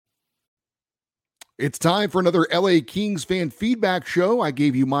It's time for another LA Kings fan feedback show. I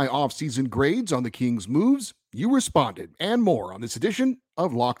gave you my offseason grades on the Kings' moves. You responded, and more on this edition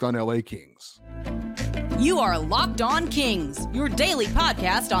of Locked on LA Kings. You are Locked On Kings, your daily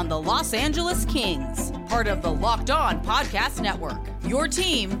podcast on the Los Angeles Kings, part of the Locked On Podcast Network, your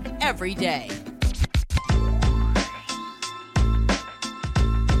team every day.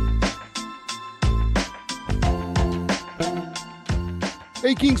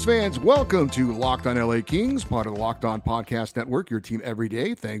 Hey, Kings fans, welcome to Locked on LA Kings, part of the Locked On Podcast Network, your team every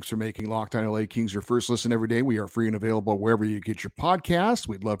day. Thanks for making Locked on LA Kings your first listen every day. We are free and available wherever you get your podcasts.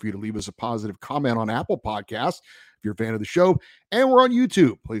 We'd love for you to leave us a positive comment on Apple Podcasts if you're a fan of the show. And we're on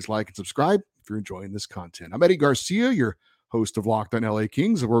YouTube. Please like and subscribe if you're enjoying this content. I'm Eddie Garcia, your host of Locked on LA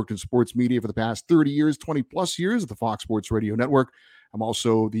Kings. I've worked in sports media for the past 30 years, 20 plus years at the Fox Sports Radio Network. I'm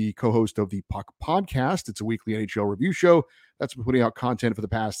also the co-host of the Puck Podcast. It's a weekly NHL review show that's been putting out content for the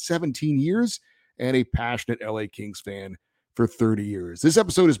past 17 years and a passionate LA Kings fan for 30 years. This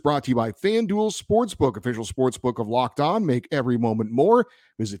episode is brought to you by FanDuel Sportsbook, official sportsbook of Locked On. Make every moment more.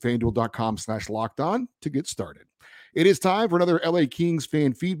 Visit FanDuel.com/LockedOn to get started. It is time for another LA Kings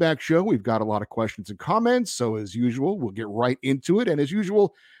fan feedback show. We've got a lot of questions and comments, so as usual, we'll get right into it. And as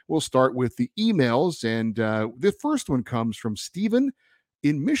usual, we'll start with the emails. And the first one comes from Steven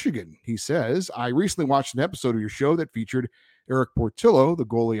in Michigan. He says, I recently watched an episode of your show that featured Eric Portillo, the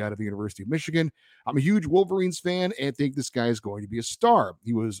goalie out of the University of Michigan. I'm a huge Wolverines fan and think this guy is going to be a star.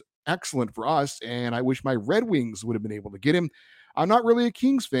 He was excellent for us, and I wish my Red Wings would have been able to get him. I'm not really a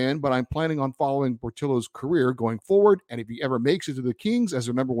Kings fan, but I'm planning on following Portillo's career going forward, and if he ever makes it to the Kings as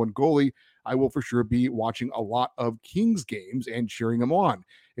their number one goalie, I will for sure be watching a lot of Kings games and cheering him on.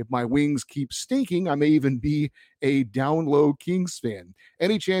 If my Wings keep stinking, I may even be a down-low Kings fan.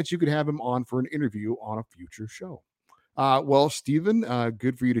 Any chance you could have him on for an interview on a future show? Well, Steven,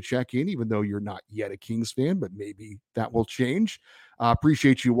 good for you to check in, even though you're not yet a Kings fan, but maybe that will change.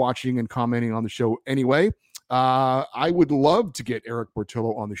 Appreciate you watching and commenting on the show anyway. I would love to get Eric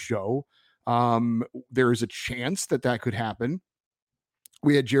Portillo on the show. There is a chance that could happen.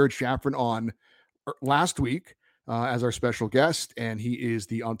 We had Jared Shafran on last week as our special guest, and he is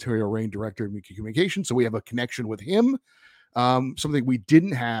the Ontario Reign Director of Media Communications, so we have a connection with him. Something we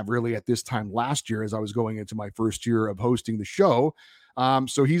didn't have really at this time last year as I was going into my first year of hosting the show.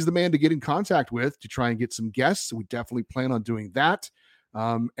 So he's the man to get in contact with to try and get some guests. So we definitely plan on doing that.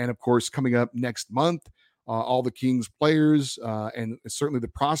 And of course, coming up next month, all the Kings players and certainly the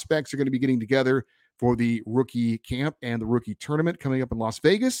prospects are going to be getting together for the rookie camp and the rookie tournament coming up in Las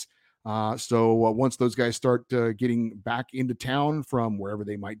Vegas. So once those guys start getting back into town from wherever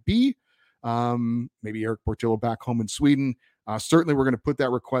they might be, maybe Eric Portillo back home in Sweden, certainly we're going to put that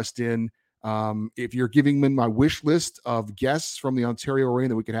request in. If you're giving me my wish list of guests from the Ontario Reign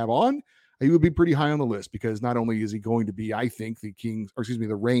that we could have on, he would be pretty high on the list, because not only is he going to be, I think,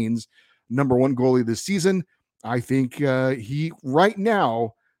 the Reign's number one goalie this season, I think he right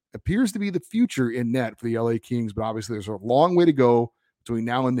now appears to be the future in net for the LA Kings, but obviously there's a long way to go between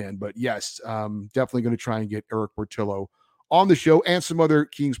now and then. But yes, definitely going to try and get Eric Portillo on the show and some other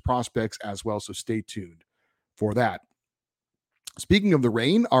Kings prospects as well. So stay tuned for that. Speaking of the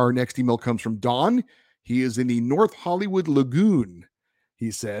Reign, our next email comes from Don. He is in the North Hollywood Lagoon.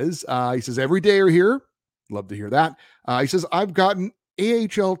 He says, every day are here. Love to hear that. He says, I've gotten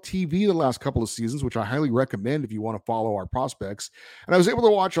AHL TV the last couple of seasons, which I highly recommend if you want to follow our prospects. And I was able to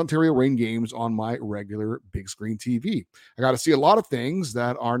watch Ontario Reign games on my regular big screen TV. I got to see a lot of things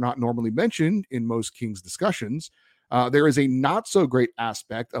that are not normally mentioned in most Kings discussions. There is a not so great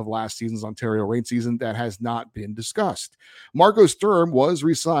aspect of last season's Ontario Reign season that has not been discussed. Marco Sturm was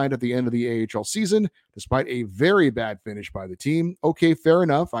re-signed at the end of the AHL season, despite a very bad finish by the team. Okay, fair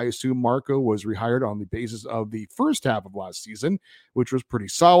enough. I assume Marco was rehired on the basis of the first half of last season, which was pretty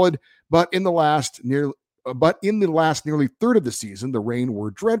solid. But in the last nearly third of the season, the Reign were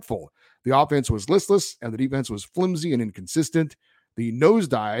dreadful. The offense was listless, and the defense was flimsy and inconsistent. The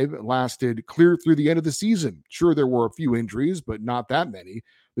nosedive lasted clear through the end of the season. Sure, there were a few injuries, but not that many.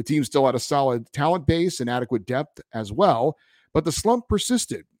 The team still had a solid talent base and adequate depth as well, but the slump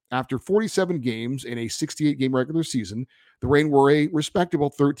persisted. After 47 games in a 68-game regular season, the Reign were a respectable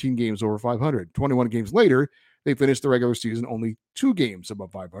 13 games over 500. 21 games later, they finished the regular season only 2 games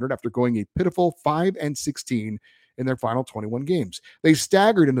above 500 after going a pitiful 5-16 in their final 21 games. They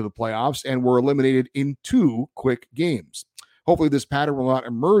staggered into the playoffs and were eliminated in 2 quick games. Hopefully this pattern will not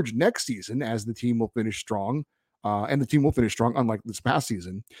emerge next season, as the team will finish strong and the team will finish strong, unlike this past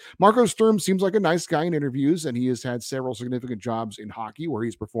season. Marco Sturm seems like a nice guy in interviews, and he has had several significant jobs in hockey where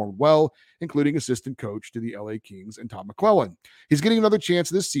he's performed well, including assistant coach to the LA Kings and Todd McLellan. He's getting another chance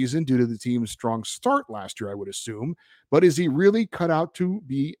this season due to the team's strong start last year, I would assume. But is he really cut out to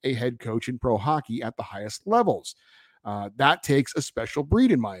be a head coach in pro hockey at the highest levels? That takes a special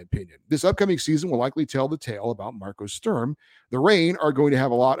breed, in my opinion. This upcoming season will likely tell the tale about Marco Sturm. The Reign are going to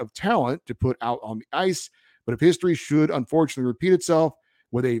have a lot of talent to put out on the ice, but if history should unfortunately repeat itself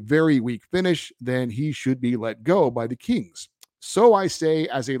with a very weak finish, then he should be let go by the Kings. So I say,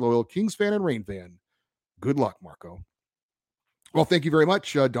 as a loyal Kings fan and Reign fan, good luck, Marco. Well, thank you very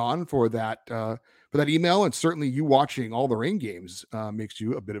much, Don, for that email, and certainly you watching all the Reign games makes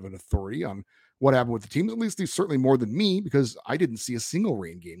you a bit of an authority on what happened with the teams. At least he's certainly more than me, because I didn't see a single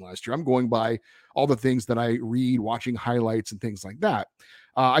Reign game last year. I'm going by all the things that I read, watching highlights and things like that.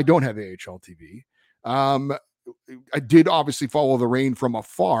 I don't have AHL TV. I did obviously follow the Reign from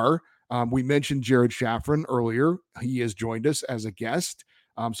afar. We mentioned Jared Shafran earlier. He has joined us as a guest.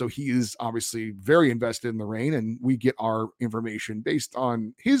 So he is obviously very invested in the Reign, and we get our information based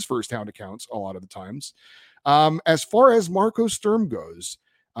on his firsthand accounts a lot of the times. As far as Marco Sturm goes,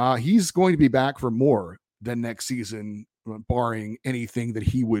 he's going to be back for more than next season, barring anything that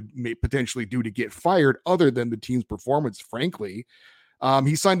he would potentially do to get fired other than the team's performance, frankly.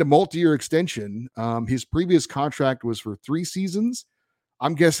 He signed a multi-year extension. His previous contract was for 3 seasons.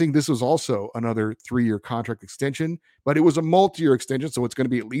 I'm guessing this was also another 3-year contract extension, but it was a multi-year extension, so it's going to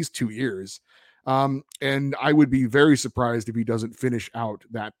be at least 2 years. And I would be very surprised if he doesn't finish out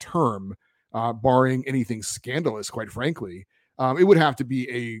that term, barring anything scandalous, quite frankly. It would have to be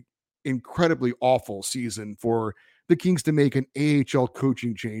a incredibly awful season for the Kings to make an AHL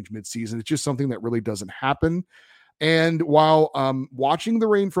coaching change midseason. It's just something that really doesn't happen. And while watching the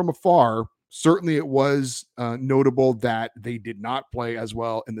Reign from afar, certainly it was notable that they did not play as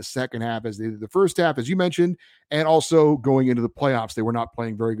well in the second half as they did the first half, as you mentioned, and also going into the playoffs, they were not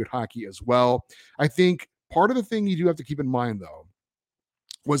playing very good hockey as well. I think part of the thing you do have to keep in mind, though,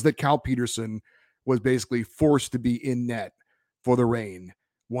 was that Cal Peterson was basically forced to be in net for the Reign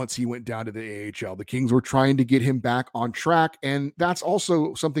once he went down to the AHL. The Kings were trying to get him back on track, and that's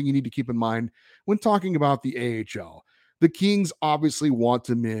also something you need to keep in mind when talking about the AHL. The Kings obviously want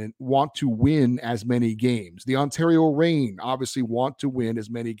to win as many games. The Ontario Reign obviously want to win as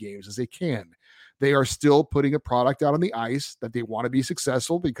many games as they can. They are still putting a product out on the ice that they want to be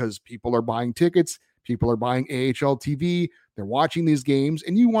successful because people are buying tickets, people are buying AHL TV, they're watching these games,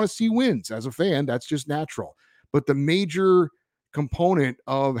 and you want to see wins. As a fan, that's just natural. But the major component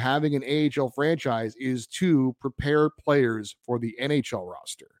of having an AHL franchise is to prepare players for the NHL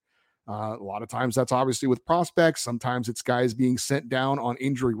roster. A lot of times that's obviously with prospects. Sometimes it's guys being sent down on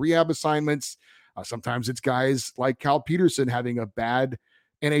injury rehab assignments. Sometimes it's guys like Cal Peterson having a bad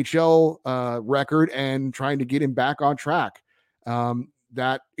NHL record and trying to get him back on track. That's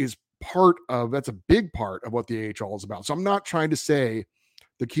a big part of what the AHL is about. So I'm not trying to say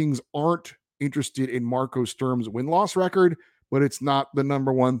the Kings aren't interested in Marco Sturm's win-loss record, but it's not the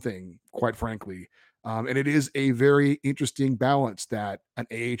number one thing, quite frankly. And it is a very interesting balance that an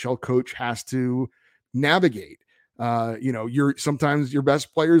AHL coach has to navigate. Sometimes your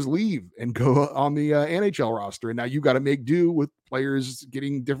best players leave and go on the NHL roster, and now you got to make do with players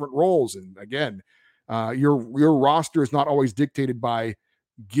getting different roles. And again, your roster is not always dictated by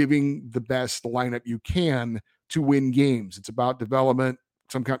giving the best lineup you can to win games. It's about development.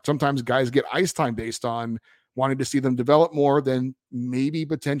 Sometimes guys get ice time based on wanting to see them develop more than maybe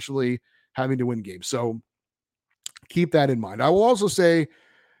potentially having to win games. So keep that in mind. I will also say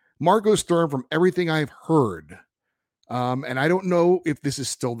Marco Sturm, from everything I've heard, and I don't know if this is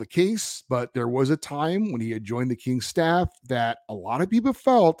still the case, but there was a time when he had joined the Kings staff that a lot of people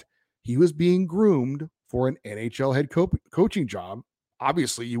felt he was being groomed for an NHL head coaching job.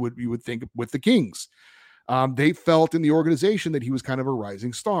 Obviously, you would think with the Kings. They felt in the organization that he was kind of a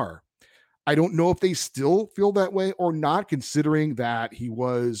rising star. I don't know if they still feel that way or not, considering that he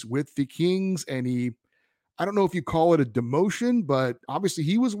was with the Kings and I don't know if you call it a demotion, but obviously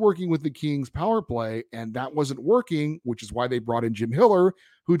he was working with the Kings power play and that wasn't working, which is why they brought in Jim Hiller,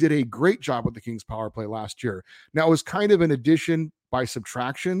 who did a great job with the Kings power play last year. Now, it was kind of an addition by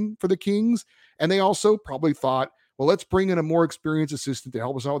subtraction for the Kings. And they also probably thought, well, let's bring in a more experienced assistant to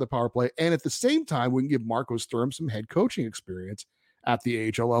help us out with the power play. And at the same time, we can give Marco Sturm some head coaching experience at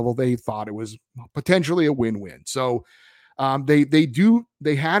the AHL level. They thought it was potentially a win-win. So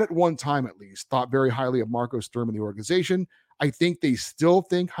they had at one time, at least, thought very highly of Marco Sturm in the organization. I think they still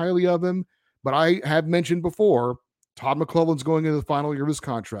think highly of him, but I have mentioned before, Todd McLellan's going into the final year of his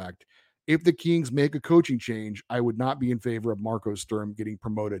contract. if the Kings make a coaching change, I would not be in favor of Marco Sturm getting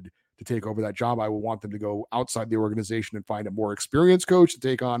promoted to take over that job. I would want them to go outside the organization and find a more experienced coach to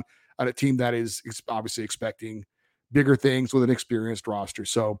take on a team that is obviously expecting bigger things with an experienced roster.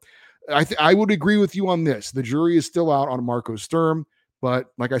 So I would agree with you on this. The jury is still out on Marco Sturm, but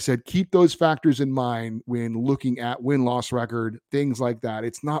like I said, keep those factors in mind when looking at win-loss record, things like that.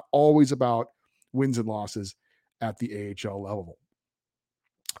 It's not always about wins and losses at the AHL level.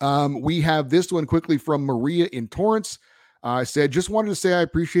 We have this one quickly from Maria in Torrance. Said, just wanted to say I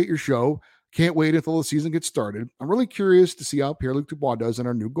appreciate your show. Can't wait until the season gets started. I'm really curious to see how Pierre-Luc Dubois does in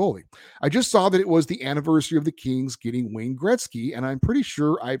our new goalie. I just saw that it was the anniversary of the Kings getting Wayne Gretzky, and I'm pretty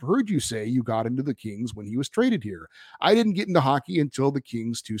sure I've heard you say you got into the Kings when he was traded here. I didn't get into hockey until the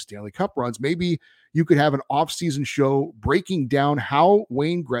Kings' 2 Stanley Cup runs. Maybe you could have an off-season show breaking down how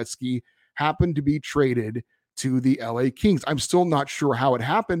Wayne Gretzky happened to be traded to the LA Kings. I'm still not sure how it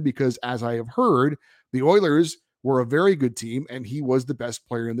happened because, as I have heard, the Oilers were a very good team and he was the best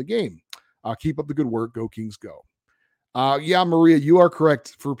player in the game. Keep up the good work. Go Kings, go. Yeah, Maria, you are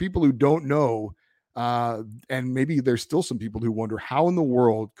correct. For people who don't know, and maybe there's still some people who wonder how in the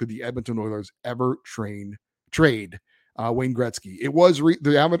world could the Edmonton Oilers ever trade Wayne Gretzky. It was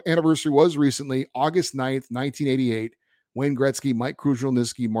the anniversary was recently, August 9th, 1988. Wayne Gretzky, Mike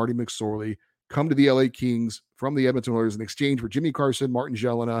Krzyzewski, Marty McSorley come to the LA Kings from the Edmonton Oilers in exchange for Jimmy Carson, Martin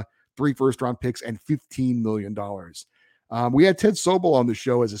Jelena, 3 first-round picks, and $15 million. We had Ted Sobel on the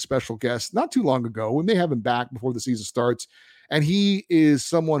show as a special guest not too long ago. We may have him back before the season starts. And he is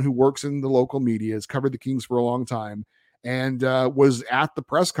someone who works in the local media, has covered the Kings for a long time, and was at the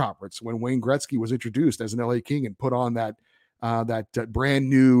press conference when Wayne Gretzky was introduced as an LA King and put on that brand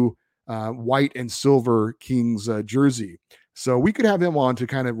new white and silver Kings jersey. So we could have him on to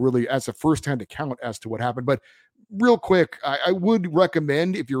kind of really as a first-hand account as to what happened. But real quick, I would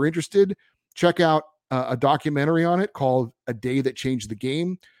recommend, if you're interested, check out a documentary on it called A Day That Changed the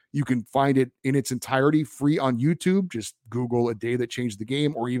Game. You can find it in its entirety free on YouTube. Just Google A Day That Changed the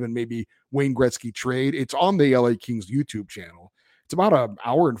Game, or even maybe Wayne Gretzky trade. It's on the LA Kings YouTube channel. It's about an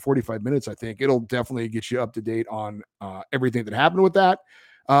hour and 45 minutes, I think. It'll definitely get you up to date on everything that happened with that.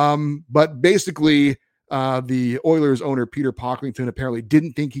 But basically, the Oilers owner, Peter Pocklington, apparently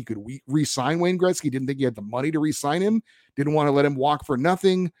didn't think he could re-sign Wayne Gretzky, didn't think he had the money to re-sign him, didn't want to let him walk for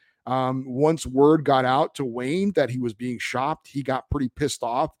nothing. Once word got out to Wayne that he was being shopped, he got pretty pissed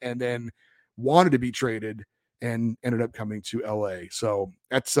off and then wanted to be traded and ended up coming to LA. So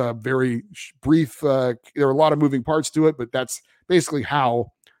that's a very brief, there are a lot of moving parts to it, but that's basically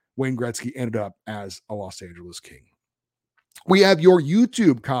how Wayne Gretzky ended up as a Los Angeles King. We have your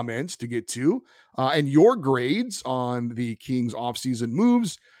YouTube comments to get to and your grades on the Kings offseason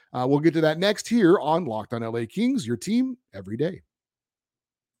moves. We'll get to that next here on Locked on LA Kings, your team every day.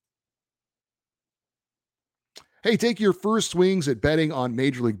 Hey, take your first swings at betting on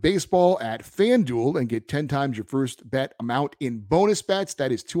Major League Baseball at FanDuel and get 10 times your first bet amount in bonus bets.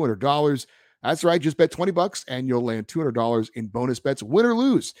 That is $200. That's right. Just bet $20 and you'll land $200 in bonus bets, win or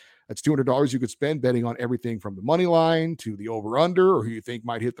lose. That's $200 you could spend betting on everything from the money line to the over-under or who you think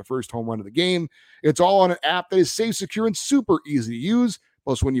might hit the first home run of the game. It's all on an app that is safe, secure, and super easy to use.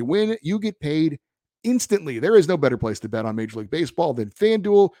 Plus, when you win, you get paid instantly. There is no better place to bet on Major League Baseball than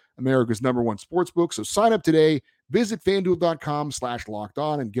FanDuel, America's #1 sportsbook. So sign up today. Visit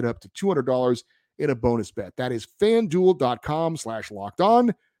FanDuel.com/lockedon and get up to $200 in a bonus bet. That is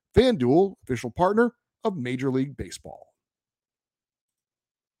FanDuel.com/lockedon. FanDuel, official partner of Major League Baseball.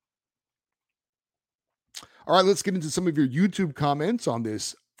 All right, let's get into some of your YouTube comments on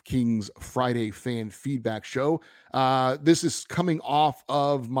this Kings Friday fan feedback show. This is coming off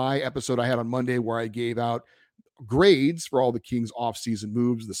of my episode I had on Monday where I gave out grades for all the Kings offseason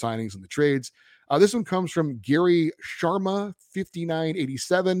moves, the signings, and the trades. This one comes from Gary Sharma,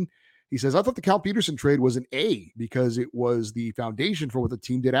 5987. He says, I thought the Cal Peterson trade was an A because it was the foundation for what the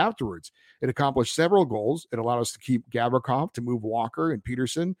team did afterwards. It accomplished several goals. It allowed us to keep Gavrikov, to move Walker and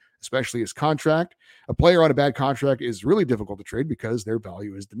Peterson, especially his contract. A player on a bad contract is really difficult to trade because their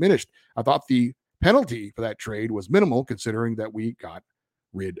value is diminished. I thought the penalty for that trade was minimal considering that we got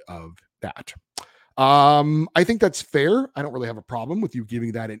rid of that. I think that's fair. I don't really have a problem with you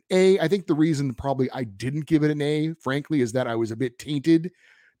giving that an A. I think the reason probably I didn't give it an A, frankly, is that I was a bit tainted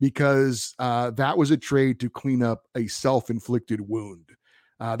because that was a trade to clean up a self-inflicted wound.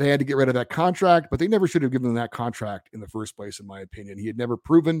 They had to get rid of that contract, but they never should have given him that contract in the first place, in my opinion. He had never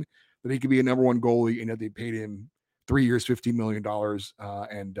proven that he could be a #1 goalie, and yet they paid him 3 years, $15 million,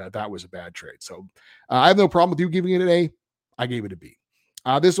 and that was a bad trade. So I have no problem with you giving it an A. I gave it a B.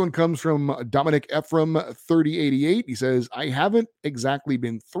 This one comes from Dominic Ephraim 3088. He says, I haven't exactly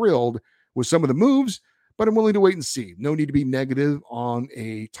been thrilled with some of the moves, but I'm willing to wait and see. No need to be negative on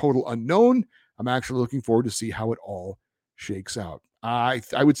a total unknown. I'm actually looking forward to see how it all shakes out. I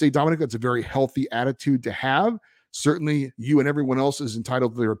would say, Dominic, that's a very healthy attitude to have. Certainly, you and everyone else is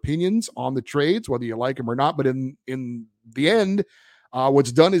entitled to their opinions on the trades, whether you like them or not. But in the end,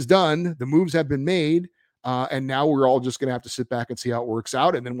 what's done is done. The moves have been made. And now we're all just going to have to sit back and see how it works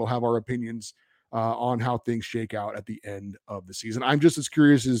out. And then we'll have our opinions on how things shake out at the end of the season. I'm just as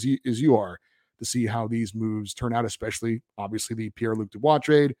curious as you are to see how these moves turn out, especially, obviously, the Pierre-Luc Dubois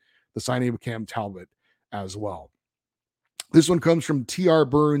trade, the signing of Cam Talbot as well. This one comes from TR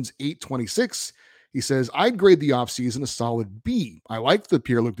Burns 826. He says, I'd grade the offseason a solid B. I liked the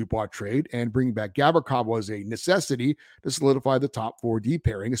Pierre-Luc Dubois trade, and bringing back Gavrikov was a necessity to solidify the top 4D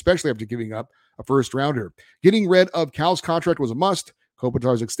pairing, especially after giving up a first rounder. Getting rid of Cal's contract was a must.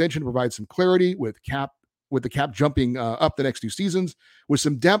 Kopitar's extension provides some clarity with the cap jumping up the next 2 seasons, with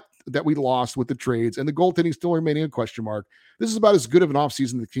some depth that we lost with the trades, and the goaltending still remaining a question mark. This is about as good of an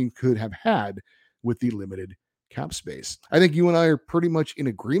offseason the Kings could have had with the limited cap space. I think you and I are pretty much in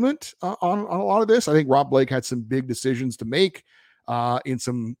agreement on a lot of this. I think Rob Blake had some big decisions to make in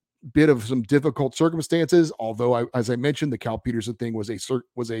some difficult circumstances. Although, as I mentioned, the Cal Petersen thing was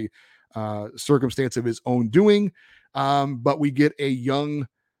a circumstance of his own doing. But we get a young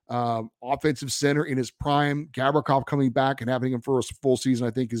offensive center in his prime. Gavrikov coming back and having him for a full season,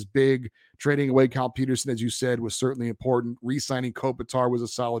 I think, is big. Trading away Cal Petersen, as you said, was certainly important. Re-signing Kopitar was a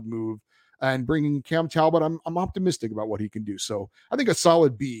solid move. And bringing Cam Talbot, I'm optimistic about what he can do. So I think a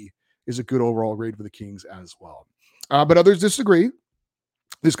solid B is a good overall grade for the Kings as well. But others disagree.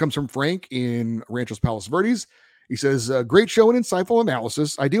 This comes from Frank in Ranchos Palos Verdes. He says, great show and insightful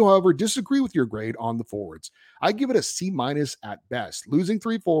analysis. I do, however, disagree with your grade on the forwards. I give it a C- at best. Losing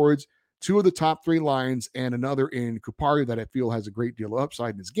 3 forwards, 2 of the top 3 lines, and another in Kupari that I feel has a great deal of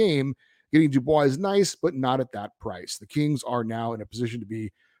upside in his game. Getting Dubois is nice, but not at that price. The Kings are now in a position to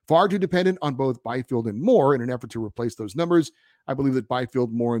be far too dependent on both Byfield and Moore in an effort to replace those numbers. I believe that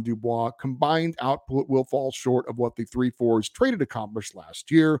Byfield, Moore, and Dubois combined output will fall short of what the 3 forwards traded accomplished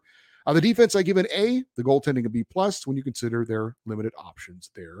last year. The defense, I give an A. The goaltending a B+ when you consider their limited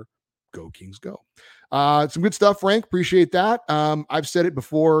options there. Go Kings, go. Some good stuff, Frank. Appreciate that. I've said it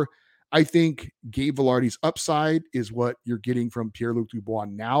before. I think Gabe Vilardi's upside is what you're getting from Pierre-Luc Dubois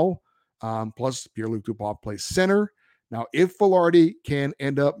now. Plus, Pierre-Luc Dubois plays center. Now, if Vilardi can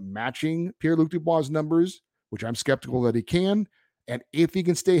end up matching Pierre-Luc Dubois' numbers, which I'm skeptical that he can, and if he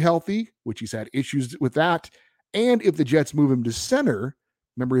can stay healthy, which he's had issues with that, and if the Jets move him to center,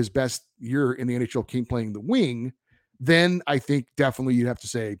 remember his best year in the NHL came playing the wing, then I think definitely you'd have to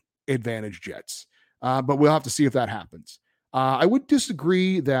say advantage Jets. But we'll have to see if that happens. I would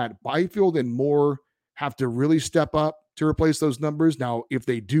disagree that Byfield and Moore have to really step up to replace those numbers. Now, if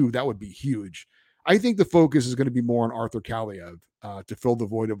they do, that would be huge. I think the focus is going to be more on Arthur Kaliyev to fill the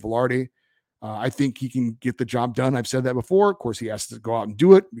void of Vilardi. I think he can get the job done. I've said that before. Of course, he has to go out and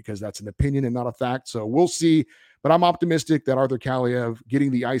do it because that's an opinion and not a fact. So we'll see. But I'm optimistic that Arthur Kaliyev getting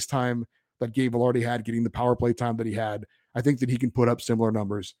the ice time that Gabe Vilardi had, getting the power play time that he had, I think that he can put up similar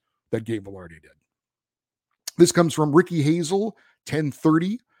numbers that Gabe Vilardi did. This comes from Ricky Hazel,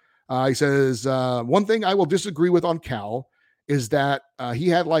 1030. He says, one thing I will disagree with on Cal is that he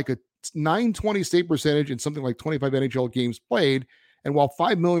had like a 920 save percentage in something like 25 NHL games played. And while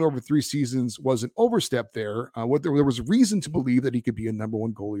 $5 million over 3 seasons was an overstep there, there was reason to believe that he could be a number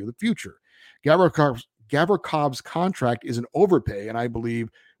 1 goalie of the future. Gavrikov's contract is an overpay, and I believe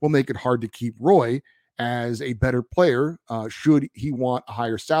will make it hard to keep Roy as a better player should he want a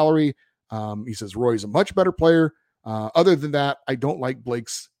higher salary. He says Roy is a much better player. Other than that, I don't like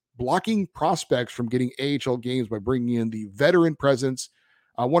Blake's blocking prospects from getting AHL games by bringing in the veteran presence.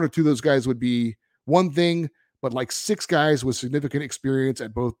 1 or 2 of those guys would be one thing, but like 6 guys with significant experience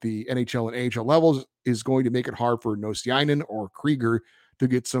at both the NHL and AHL levels is going to make it hard for Nosiainen or Krieger to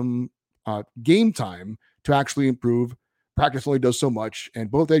get some game time to actually improve. Practice only does so much, and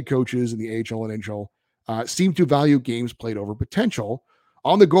both head coaches in the AHL and NHL seem to value games played over potential.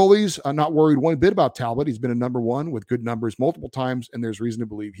 On the goalies, I'm not worried one bit about Talbot. He's been a number 1 with good numbers multiple times, and there's reason to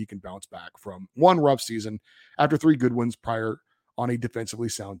believe he can bounce back from 1 rough season after 3 good ones prior on a defensively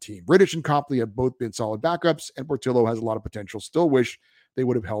sound team. Rittich and Copley have both been solid backups, and Portillo has a lot of potential. Still wish they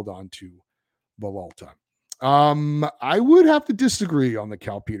would have held on to Villalta. I would have to disagree on the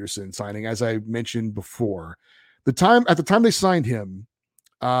Cal Petersen signing, as I mentioned before. At the time they signed him,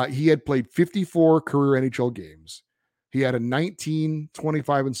 he had played 54 career NHL games. He had a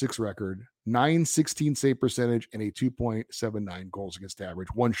 19-25-6 record, .916 save percentage, and a 2.79 goals against average,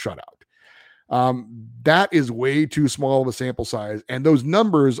 one shutout. That is way too small of a sample size. And those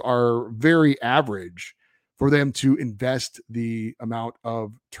numbers are very average for them to invest the amount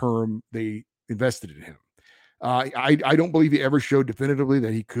of term they invested in him. I don't believe he ever showed definitively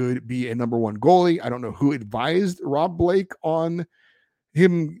that he could be a number one goalie. I don't know who advised Rob Blake on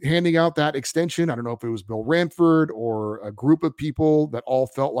him handing out that extension. I don't know if it was Bill Ranford or a group of people that all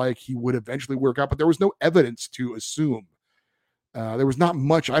felt like he would eventually work out, but there was no evidence to assume. There was not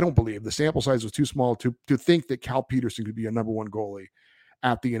much, I don't believe. The sample size was too small to think that Cal Petersen could be a number one goalie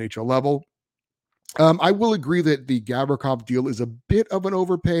at the NHL level. I will agree that the Gavrikov deal is a bit of an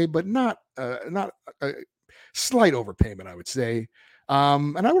overpay, but not a slight overpayment, I would say.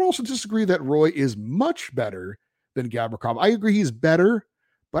 And I would also disagree that Roy is much better than Gavrikov. I agree he's better,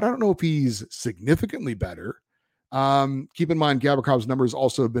 but I don't know if he's significantly better. Keep in mind, Gavrikov's numbers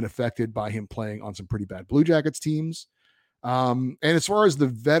also have been affected by him playing on some pretty bad Blue Jackets teams. And as far as the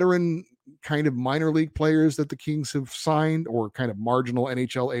veteran kind of minor league players that the Kings have signed, or kind of marginal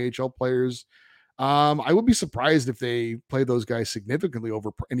NHL, AHL players, I would be surprised if they play those guys significantly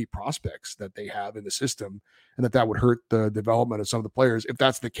over any prospects that they have in the system, and that would hurt the development of some of the players. If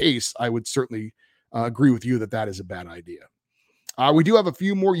that's the case, I would certainly agree with you that is a bad idea. We do have a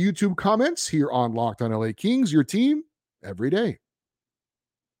few more YouTube comments here on Locked on LA Kings, your team every day.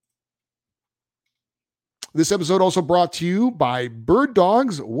 This episode also brought to you by Bird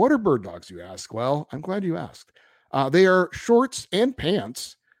Dogs. What are Bird Dogs, you ask? Well, I'm glad you asked. They are shorts and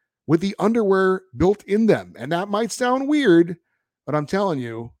pants with the underwear built in them. And that might sound weird, but I'm telling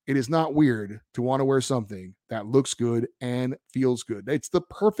you, it is not weird to want to wear something that looks good and feels good. It's the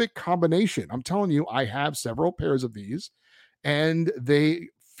perfect combination. I'm telling you, I have several pairs of these, and they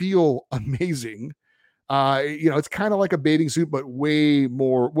feel amazing. It's kind of like a bathing suit, but way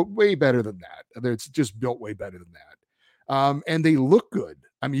better than that. It's just built way better than that. And they look good.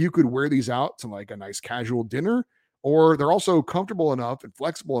 I mean, you could wear these out to like a nice casual dinner, or they're also comfortable enough and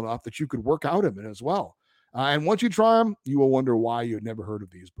flexible enough that you could work out in it as well. And once you try them, you will wonder why you had never heard of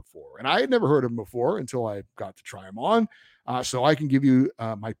these before. And I had never heard of them before until I got to try them on. So I can give you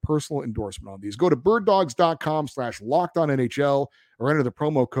my personal endorsement on these. Go to birddogs.com/lockedonnhl or enter the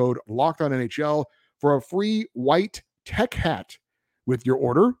promo code LockedOnNHL for a free white tech hat with your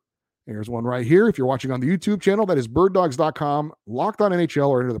order. Here's one right here. If you're watching on the YouTube channel, that is birddogs.com, LockedOnNHL,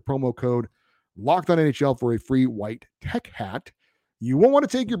 or enter the promo code LockedOnNHL for a free white tech hat. You won't want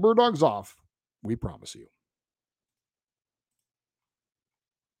to take your Bird Dogs off. We promise you.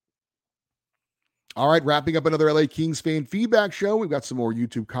 All right, wrapping up another LA Kings fan feedback show. We've got some more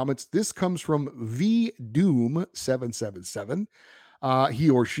YouTube comments. This comes from VDoom777. He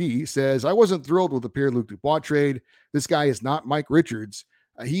or she says, I wasn't thrilled with the Pierre-Luc Dubois trade. This guy is not Mike Richards.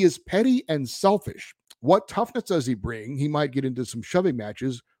 He is petty and selfish. What toughness does he bring? He might get into some shoving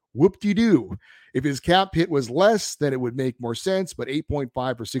matches. Whoop-de-doo. If his cap hit was less, then it would make more sense, but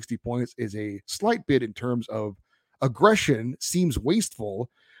 8.5 for 60 points is a slight bit in terms of aggression. Seems wasteful.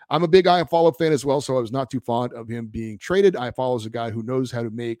 I'm a big Iafallo fan as well, so I was not too fond of him being traded. Iafallo is a guy who knows how to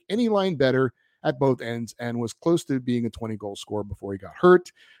make any line better at both ends and was close to being a 20-goal scorer before he got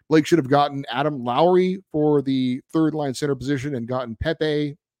hurt. Blake should have gotten Adam Lowry for the third-line center position and gotten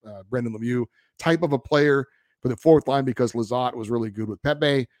Pepe, Brendan Lemieux, type of a player for the fourth line, because Lizotte was really good with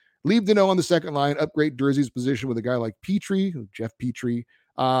Pepe. Leave Deneau on the second line, upgrade Jersey's position with a guy like Petrie, Jeff Petrie.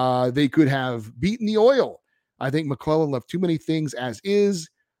 They could have beaten the oil. I think McClellan left too many things as is.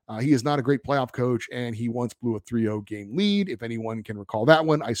 He is not a great playoff coach, and he once blew a 3-0 game lead. If anyone can recall that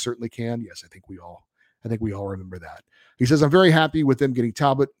one, I certainly can. Yes, I think we all remember that. He says, I'm very happy with them getting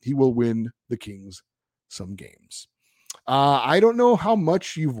Talbot. He will win the Kings some games. I don't know how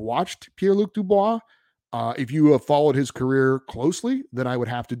much you've watched Pierre-Luc Dubois. If you have followed his career closely, then I would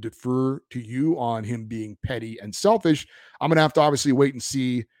have to defer to you on him being petty and selfish. I'm going to have to obviously wait and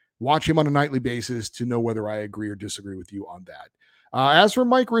see, watch him on a nightly basis to know whether I agree or disagree with you on that. As for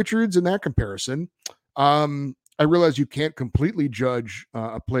Mike Richards in that comparison, I realize you can't completely judge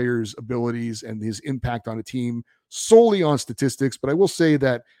a player's abilities and his impact on a team solely on statistics, but I will say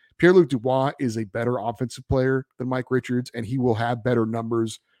that Pierre-Luc Dubois is a better offensive player than Mike Richards, and he will have better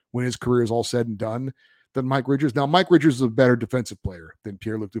numbers when his career is all said and done than Mike Richards. Now, Mike Richards is a better defensive player than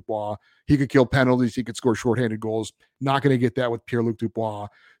Pierre-Luc Dubois. He could kill penalties. He could score shorthanded goals. Not going to get that with Pierre-Luc Dubois.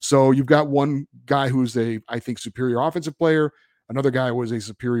 So you've got one guy who's I think, superior offensive player. Another guy was a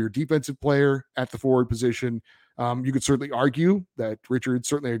superior defensive player at the forward position. You could certainly argue that Richard's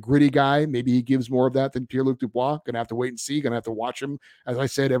certainly a gritty guy. Maybe he gives more of that than Pierre-Luc Dubois. Going to have to wait and see. Going to have to watch him, as I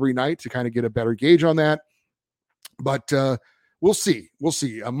said, every night to kind of get a better gauge on that. But we'll see. We'll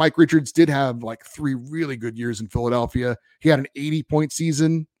see. Mike Richards did have like 3 really good years in Philadelphia. He had an 80-point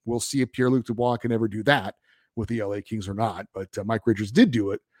season. We'll see if Pierre-Luc Dubois can ever do that with the LA Kings or not. But Mike Richards did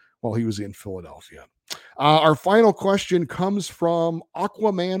do it while he was in Philadelphia. Our final question comes from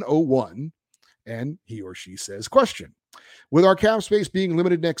Aquaman01, and he or she says, question. With our cap space being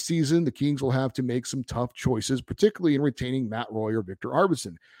limited next season, the Kings will have to make some tough choices, particularly in retaining Matt Roy or Victor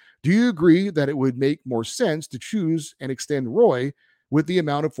Arvidsson. Do you agree that it would make more sense to choose and extend Roy with the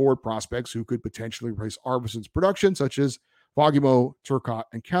amount of forward prospects who could potentially replace Arvidsson's production, such as Vagimo, Turcotte,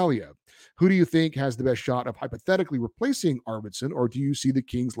 and Kaliyev? Who do you think has the best shot of hypothetically replacing Arvidsson, or do you see the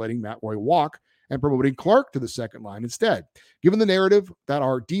Kings letting Matt Roy walk and promoting Clark to the second line instead? Given the narrative that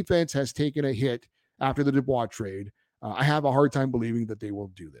our defense has taken a hit after the Dubois trade, I have a hard time believing that they will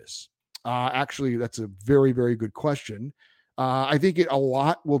do this. Actually, that's a very, very good question. I think a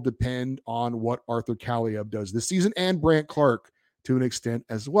lot will depend on what Arthur Kaliyev does this season, and Brandt Clarke to an extent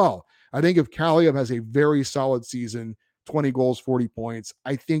as well. I think if Kaliyev has a very solid season, 20 goals, 40 points,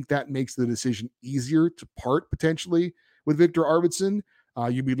 I think that makes the decision easier to part potentially with Victor Arvidsson.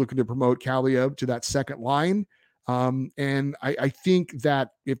 You'd be looking to promote Kaliyev to that second line. And I think that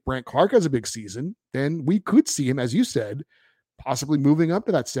if Brandt Clarke has a big season, then we could see him, as you said, possibly moving up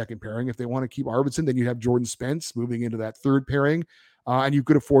to that second pairing. If they want to keep Arvidsson, then you have Jordan Spence moving into that third pairing, and you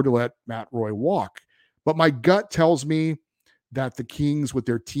could afford to let Matt Roy walk. But my gut tells me that the Kings, with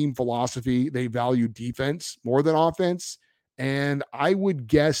their team philosophy, they value defense more than offense. And I would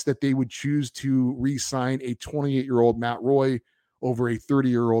guess that they would choose to re-sign a 28-year-old Matt Roy over a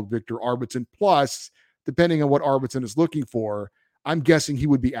 30-year-old Victor Arvidsson. Plus, depending on what Arvidsson is looking for, I'm guessing he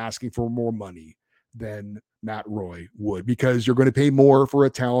would be asking for more money than Matt Roy would, because you're going to pay more for a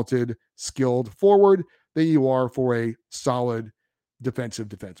talented, skilled forward than you are for a solid defensive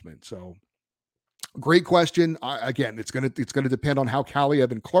defenseman. So great question. Again, it's going to depend on how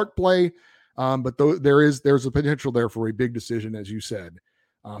Kaliyev and Clark play. But there's a potential there for a big decision, as you said,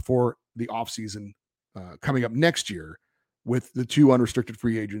 for the offseason coming up next year with the 2 unrestricted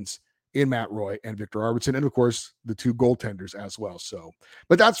free agents in Matt Roy and Victor Arvidsson, and of course the 2 goaltenders as well. So,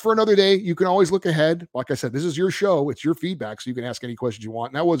 but that's for another day. You can always look ahead. Like I said, this is your show. It's your feedback, so you can ask any questions you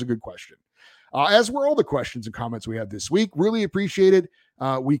want. And that was a good question. As were all the questions and comments we had this week. Really appreciate it.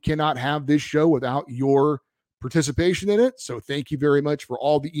 We cannot have this show without your participation in it. So thank you very much for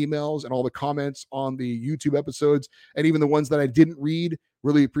all the emails and all the comments on the YouTube episodes, and even the ones that I didn't read.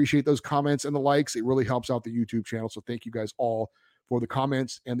 Really appreciate those comments and the likes. It really helps out the YouTube channel. So thank you guys all for the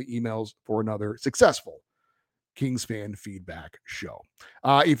comments and the emails for another successful Kings fan feedback show.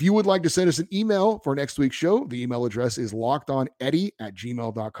 If you would like to send us an email for next week's show, the email address is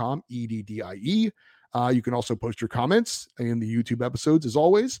lockedoneddie@gmail.com, EDDIE. You can also post your comments in the YouTube episodes, as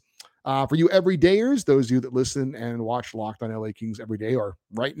always. For you everydayers, those of you that listen and watch Locked on LA Kings every day, or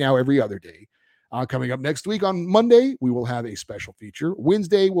right now every other day, coming up next week on Monday, we will have a special feature.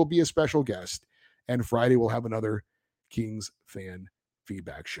 Wednesday will be a special guest, and Friday we'll have another Kings fan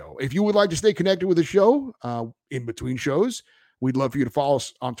feedback show. If you would like to stay connected with the show in between shows, we'd love for you to follow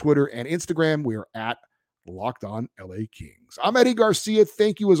us on Twitter and Instagram. We are at Locked on LA Kings. I'm Eddie Garcia.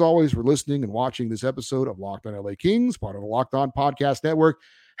 Thank you as always for listening and watching this episode of Locked on LA Kings, part of the Locked on Podcast Network.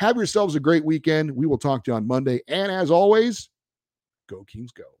 Have yourselves a great weekend. We will talk to you on Monday. And as always, go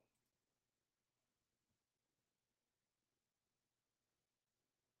Kings go.